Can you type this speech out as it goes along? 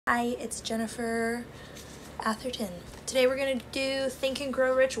Hi, it's Jennifer Atherton. Today we're going to do Think and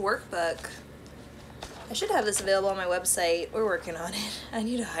Grow Rich Workbook. I should have this available on my website. We're working on it. I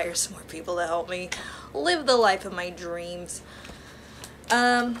need to hire some more people to help me live the life of my dreams.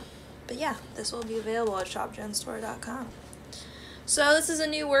 But yeah, this will be available at shopgenstore.com. So this is a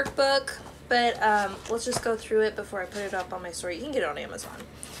new workbook, but let's just go through it before I put it up on my store. You can get it on Amazon.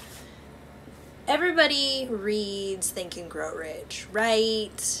 Everybody reads Think and Grow Rich,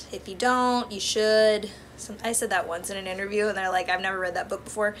 right? If you don't, you should. I said that once in an interview, and they're like, I've never read that book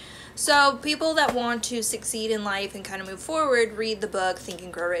before. So people that want to succeed in life and kind of move forward, read the book Think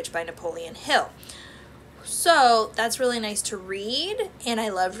and Grow Rich by Napoleon Hill. So that's really nice to read, and I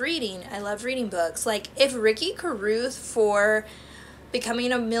love reading. I love reading books. Like, if Ricky Carruth for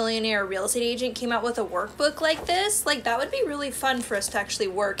Becoming a Millionaire Real Estate Agent came out with a workbook like this, like, that would be really fun for us to actually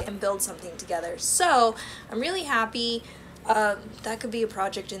work and build something together. So I'm really happy. That could be a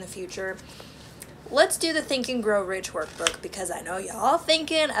project in the future. Let's do the Think and Grow Rich workbook, because I know y'all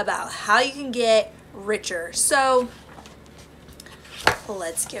thinking about how you can get richer. So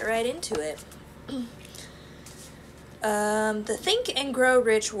let's get right into it. The Think and Grow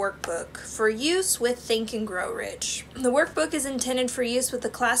Rich workbook for use with Think and Grow Rich. The workbook is intended for use with the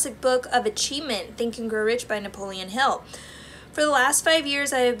classic book of achievement, Think and Grow Rich by Napoleon Hill. For the last 5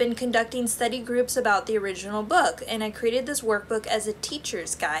 years, I have been conducting study groups about the original book, and I created this workbook as a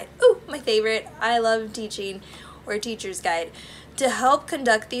teacher's guide. Ooh, my favorite. I love teaching, or a teacher's guide, to help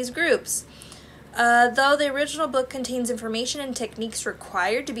conduct these groups. Though the original book contains information and techniques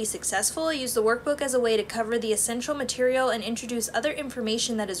required to be successful, I use the workbook as a way to cover the essential material and introduce other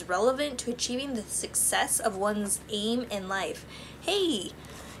information that is relevant to achieving the success of one's aim in life. Hey,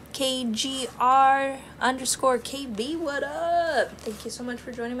 KGR_KB, what up? Thank you so much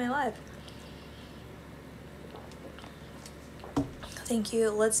for joining my live. Thank you.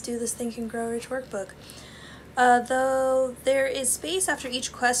 Let's do this Think and Grow Rich workbook. Though there is space after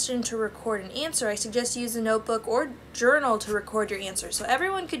each question to record an answer, I suggest use a notebook or journal to record your answer. So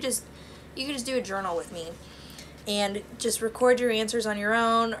everyone could you could just do a journal with me and just record your answers on your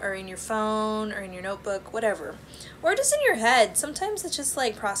own, or in your phone, or in your notebook, whatever. Or just in your head. Sometimes it's just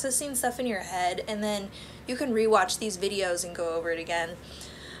like processing stuff in your head, and then you can rewatch these videos and go over it again.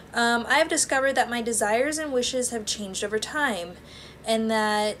 I have discovered that my desires and wishes have changed over time, and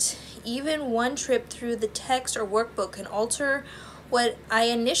that even one trip through the text or workbook can alter what I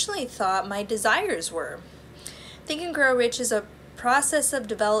initially thought my desires were. Think and Grow Rich is a process of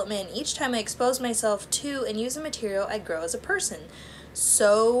development. Each time I expose myself to and use the material, I grow as a person.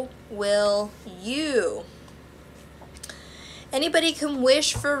 So will you. Anybody can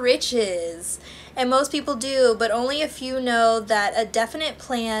wish for riches, and most people do, but only a few know that a definite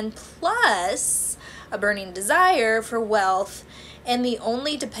plan plus a burning desire for wealth and the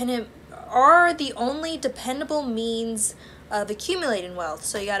only dependable means of accumulating wealth.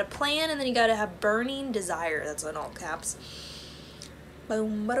 So you got to plan, and then you got to have burning desire. That's in all caps.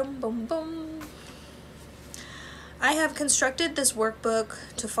 Boom, boom, boom, boom. I have constructed this workbook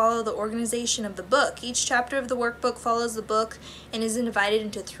to follow the organization of the book. Each chapter of the workbook follows the book and is divided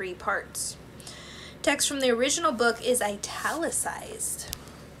into 3 parts. Text from the original book is italicized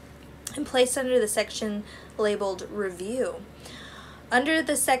and placed under the section labeled Review. Under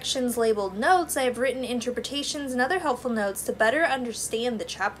the sections labeled Notes, I have written interpretations and other helpful notes to better understand the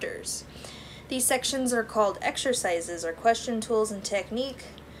chapters. These sections are called exercises, or question, tools, and technique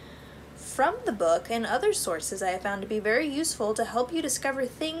from the book and other sources I have found to be very useful to help you discover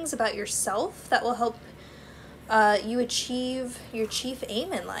things about yourself that will help you achieve your chief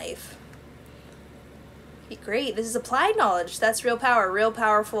aim in life. Be great. This is applied knowledge. That's real power. Real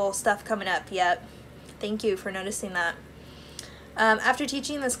powerful stuff coming up. Yep. Thank you for noticing that. After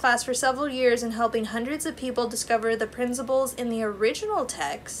teaching this class for several years and helping hundreds of people discover the principles in the original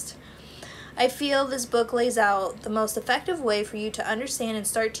text, I feel this book lays out the most effective way for you to understand and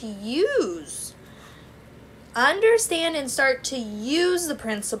start to use the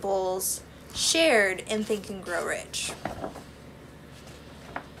principles shared in Think and Grow Rich.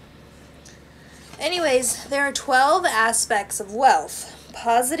 Anyways, there are 12 aspects of wealth: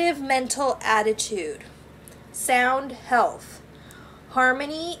 positive mental attitude, sound health,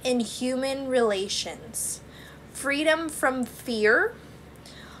 harmony in human relations, freedom from fear,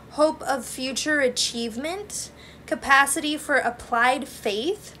 hope of future achievement, capacity for applied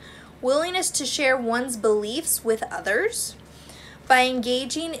faith, willingness to share one's beliefs with others, by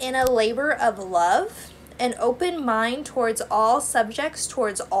engaging in a labor of love, an open mind towards all subjects,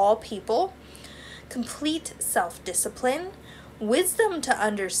 towards all people, complete self-discipline, wisdom to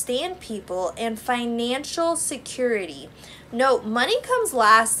understand people, and financial security. Note, money comes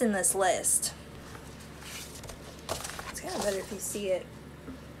last in this list. It's kind of better if you see it.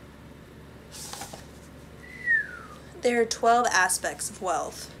 There are 12 aspects of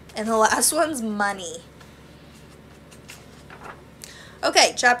wealth, and the last one's money.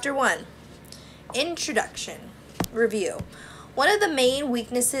 Okay, chapter 1. Introduction. Review. One of the main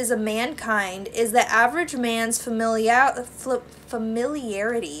weaknesses of mankind is the average man's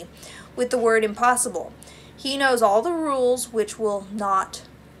familiarity with the word impossible. He knows all the rules which will not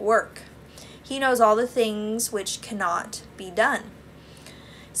work. He knows all the things which cannot be done.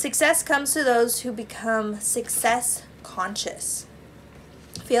 Success comes to those who become success conscious.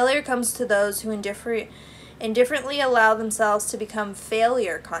 Failure comes to those who indifferently allow themselves to become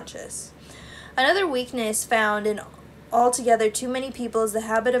failure conscious. Another weakness found in altogether too many people is the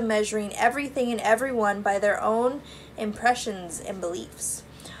habit of measuring everything and everyone by their own impressions and beliefs.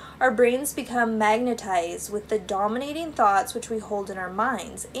 Our brains become magnetized with the dominating thoughts which we hold in our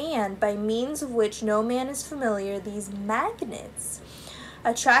minds, and by means of which no man is familiar, these magnets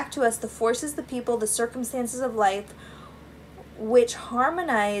attract to us the forces, the people, the circumstances of life which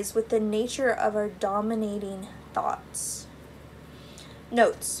harmonize with the nature of our dominating thoughts.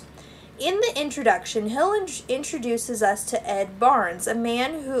 Notes. In the introduction, Hill introduces us to Ed Barnes, a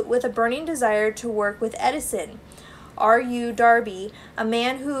man who with a burning desire to work with Edison. R.U. Darby, a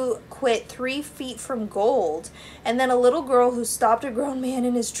man who quit 3 feet from gold, and then a little girl who stopped a grown man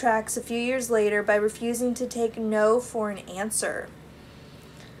in his tracks a few years later by refusing to take no for an answer.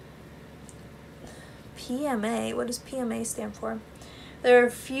 PMA, what does PMA stand for? There are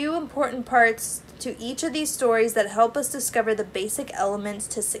a few important parts to each of these stories that help us discover the basic elements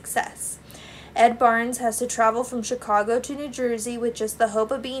to success. Ed Barnes has to travel from Chicago to New Jersey with just the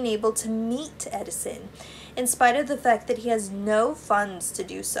hope of being able to meet Edison, in spite of the fact that he has no funds to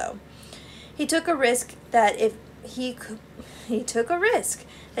do so. He took a risk that he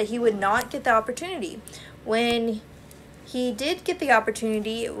would not get the opportunity. When he did get the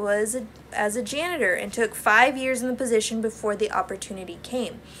opportunity, it was as a janitor, and took 5 years in the position before the opportunity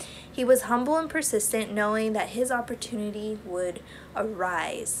came. He was humble and persistent, knowing that his opportunity would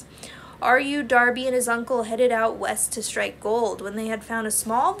arise. R.U. Darby and his uncle headed out west to strike gold. When they had found a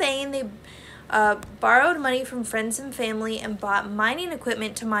small vein, they borrowed money from friends and family and bought mining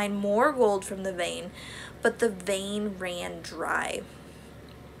equipment to mine more gold from the vein, but the vein ran dry.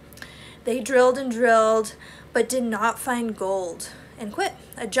 They drilled and drilled, but did not find gold, and quit.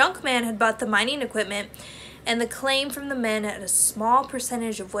 A junk man had bought the mining equipment, and the claim from the men at a small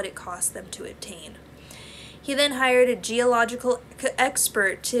percentage of what it cost them to obtain. He then hired a geological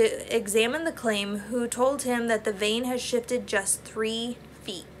expert to examine the claim, who told him that the vein had shifted just 3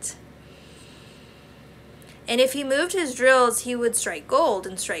 feet. And if he moved his drills, he would strike gold,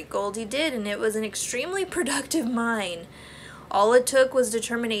 and strike gold he did, and it was an extremely productive mine. All it took was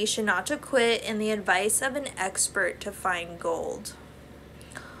determination not to quit and the advice of an expert to find gold.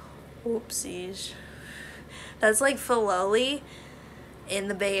 Oopsies. That's like Filoli in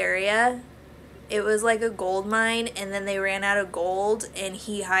the Bay Area. It was like a gold mine, and then they ran out of gold, and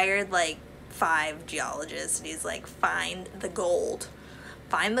he hired like 5 geologists, and he's like, find the gold.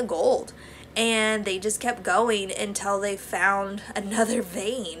 Find the gold. And they just kept going until they found another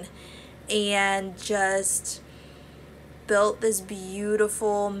vein, and just built this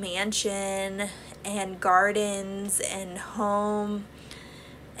beautiful mansion and gardens and home.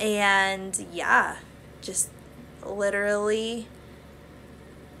 And yeah, just literally,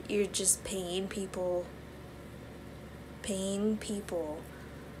 you're just paying people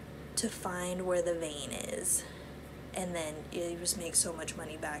to find where the vein is, and then you just make so much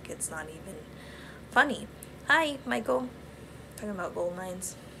money back, it's not even funny. Hi, Michael. Talking about gold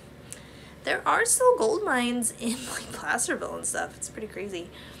mines. There are still gold mines in like Placerville and stuff. It's pretty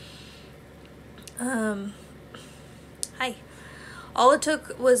crazy. Hi. All it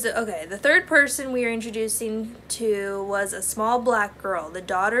took was, okay, the third person we are introducing to was a small black girl, the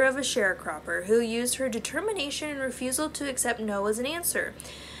daughter of a sharecropper, who used her determination and refusal to accept no as an answer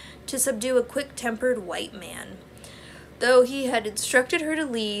to subdue a quick-tempered white man. Though he had instructed her to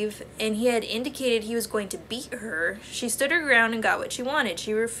leave, and he had indicated he was going to beat her, she stood her ground and got what she wanted.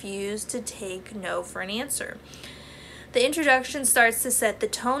 She refused to take no for an answer. The introduction starts to set the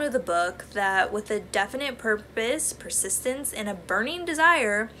tone of the book that with a definite purpose, persistence, and a burning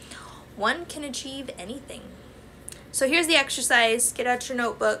desire, one can achieve anything. So here's the exercise. Get out your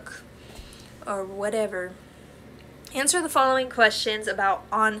notebook or whatever. Answer the following questions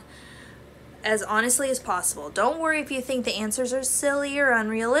as honestly as possible. Don't worry if you think the answers are silly or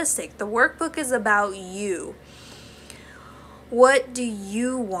unrealistic. The workbook is about you. What do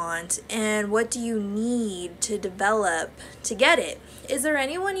you want and what do you need to develop to get it? Is there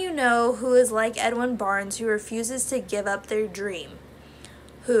anyone you know who is like Edwin Barnes who refuses to give up their dream?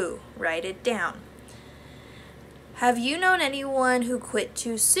 Who? Write it down. Have you known anyone who quit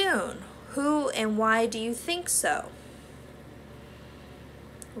too soon? Who and why do you think so?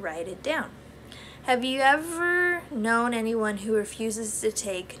 Write it down. Have you ever known anyone who refuses to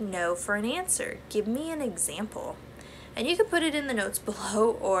take no for an answer? Give me an example. And you can put it in the notes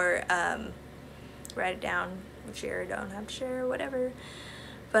below or write it down. Share or don't have to share, whatever.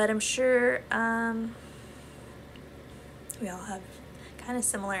 But I'm sure we all have kind of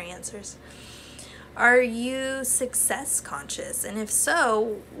similar answers. Are you success conscious? And if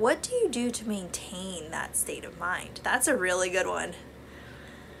so, what do you do to maintain that state of mind? That's a really good one.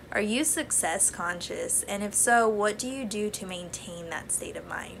 Are you success conscious? And if so, what do you do to maintain that state of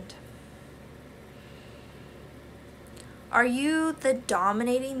mind? Are you the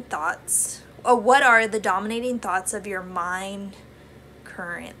dominating thoughts? Or what are the dominating thoughts of your mind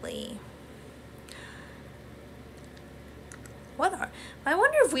currently? I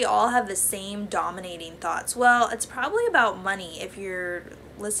wonder if we all have the same dominating thoughts. Well, it's probably about money if you're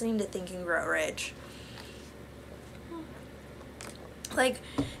listening to Think and Grow Rich. Like,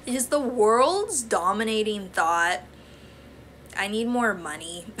 is the world's dominating thought, I need more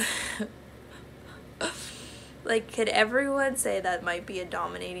money? Like, could everyone say that might be a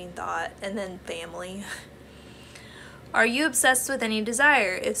dominating thought? And then family. Are you obsessed with any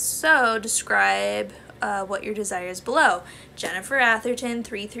desire? If so, describe what your desire is below. Jennifer Atherton,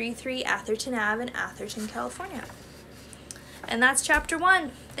 333 Atherton Ave in Atherton, California. And that's chapter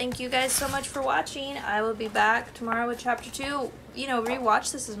 1. Thank you guys so much for watching. I will be back tomorrow with chapter 2. You know,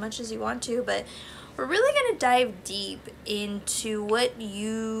 rewatch this as much as you want to, but we're really going to dive deep into what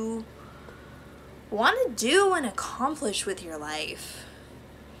you want to do and accomplish with your life,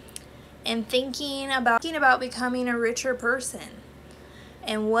 and thinking about becoming a richer person,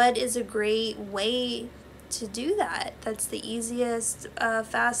 and what is a great way to do that. That's the easiest,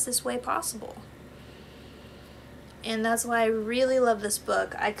 fastest way possible. And that's why I really love this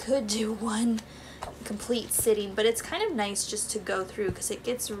book. I could do one complete sitting, but it's kind of nice just to go through because it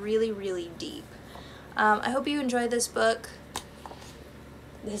gets really, really deep. I hope you enjoy this book.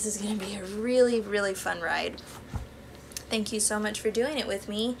 This is going to be a really, really fun ride. Thank you so much for doing it with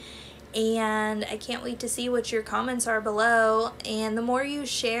me. And I can't wait to see what your comments are below. And the more you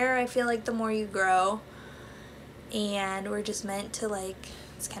share, I feel like the more you grow. And we're just meant to, like,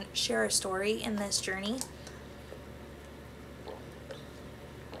 just kind of share our story in this journey.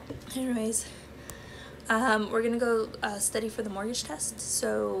 Anyways, we're going to go study for the mortgage test.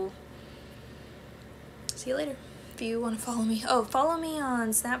 So, see you later. If you want to follow me. Oh, follow me on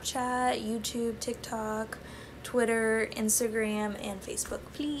Snapchat, YouTube, TikTok, Twitter, Instagram, and Facebook,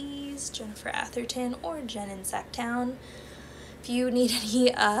 please. Jennifer Atherton or Jen in Sacktown. If you need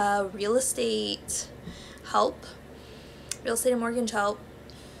any real estate help, real estate and mortgage help,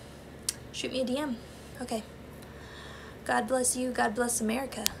 shoot me a DM. Okay. God bless you. God bless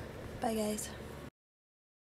America. Bye, guys.